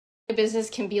A business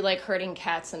can be like herding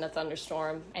cats in a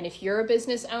thunderstorm. And if you're a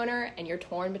business owner and you're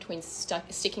torn between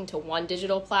sticking to one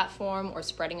digital platform or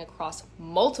spreading across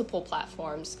multiple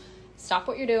platforms, stop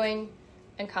what you're doing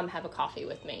and come have a coffee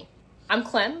with me. I'm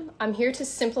Clem. I'm here to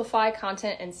simplify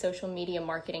content and social media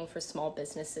marketing for small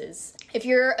businesses. If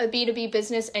you're a B2B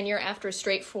business and you're after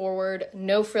straightforward,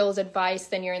 no frills advice,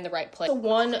 then you're in the right place. So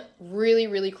one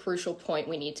really crucial point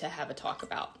we need to have a talk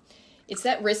about. It's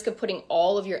that risk of putting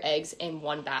all of your eggs in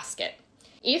one basket.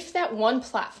 If that one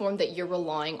platform that you're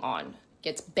relying on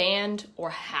gets banned or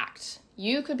hacked,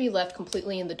 you could be left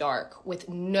completely in the dark with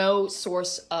no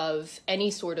source of any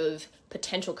sort of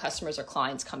potential customers or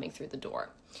clients coming through the door,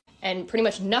 and pretty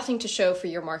much nothing to show for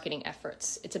your marketing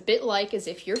efforts. It's a bit like as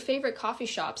if your favorite coffee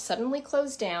shop suddenly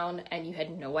closed down and you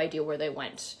had no idea where they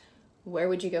went. Where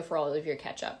would you go for all of your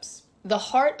catch-ups? The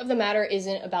heart of the matter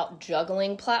isn't about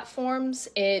juggling platforms,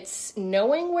 it's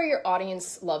knowing where your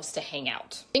audience loves to hang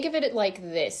out. Think of it like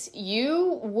this.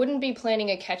 You wouldn't be planning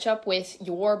a catch-up with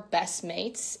your best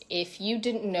mates if you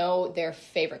didn't know their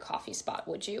favorite coffee spot,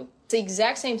 would you? It's the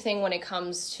exact same thing when it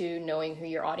comes to knowing who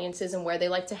your audience is and where they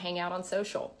like to hang out on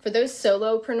social. For those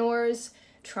solopreneurs,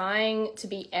 trying to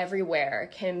be everywhere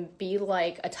can be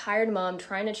like a tired mom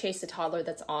trying to chase a toddler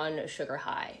that's on a sugar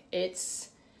high. It's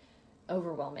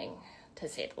overwhelming, to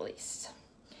say the least.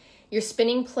 You're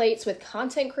spinning plates with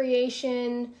content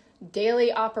creation,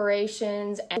 daily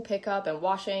operations, and pickup and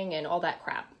washing and all that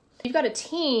crap. You've got a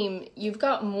team, you've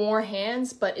got more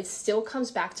hands, but it still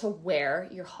comes back to where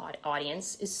your hot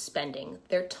audience is spending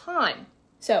their time.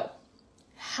 So,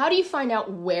 how do you find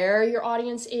out where your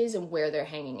audience is and where they're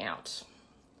hanging out?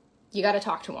 You got to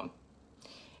talk to them.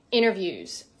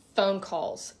 Interviews, phone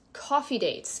calls, coffee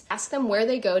dates. Ask them where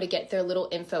they go to get their little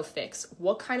info fix,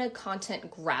 what kind of content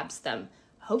grabs them.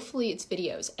 Hopefully it's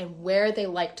videos, and where they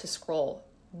like to scroll.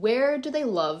 Where do they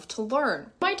love to learn?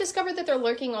 You might discover that they're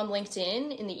lurking on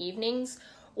LinkedIn in the evenings,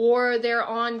 or they're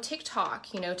on TikTok,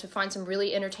 to find some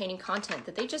really entertaining content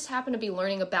that they just happen to be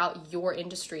learning about your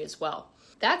industry as well.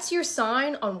 That's your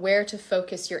sign on where to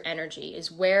focus your energy,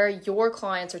 is where your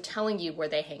clients are telling you where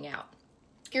they hang out.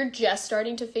 If you're just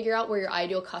starting to figure out where your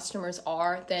ideal customers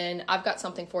are, then I've got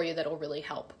something for you that'll really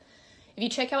help. If you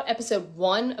check out episode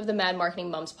 1 of the Mad Marketing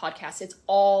Mums podcast, it's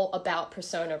all about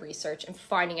persona research and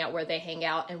finding out where they hang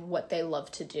out and what they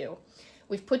love to do.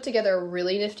 We've put together a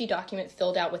really nifty document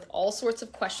filled out with all sorts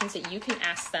of questions that you can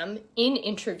ask them in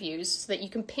interviews so that you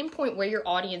can pinpoint where your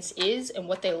audience is and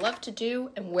what they love to do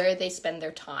and where they spend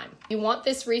their time. If you want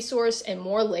this resource and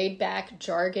more laid-back,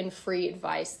 jargon-free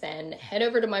advice, then head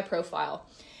over to my profile.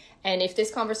 And if this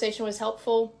conversation was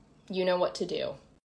helpful, you know what to do.